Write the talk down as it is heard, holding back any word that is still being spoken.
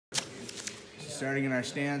starting in our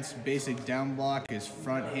stance, basic down block is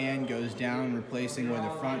front hand goes down, replacing where the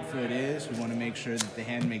front foot is. We want to make sure that the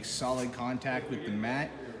hand makes solid contact with the mat.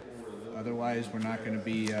 Otherwise, we're not going to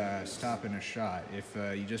be stopping a shot. If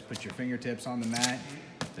you just put your fingertips on the mat,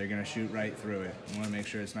 they're going to shoot right through it. We want to make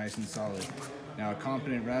sure it's nice and solid. Now, a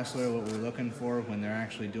competent wrestler, what we're looking for when they're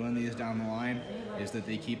actually doing these down the line is that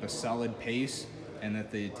they keep a solid pace and that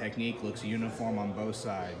the technique looks uniform on both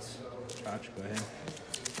sides. Chach, go ahead.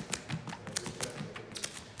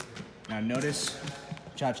 Now notice,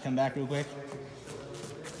 Chach, come back real quick.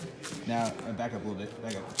 Now, back up a little bit,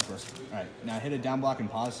 back up, close. All right, now hit a down block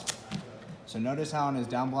and pause. So notice how on his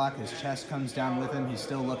down block, his chest comes down with him. He's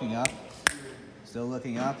still looking up,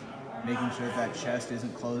 making sure that chest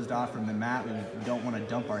isn't closed off from the mat. We don't want to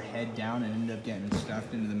dump our head down and end up getting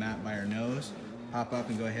stuffed into the mat by our nose. Pop up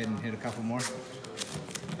and go ahead and hit a couple more.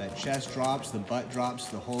 That chest drops, the butt drops,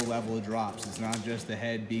 the whole level drops. It's not just the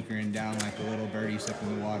head beakering down like a little birdie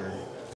sipping the water.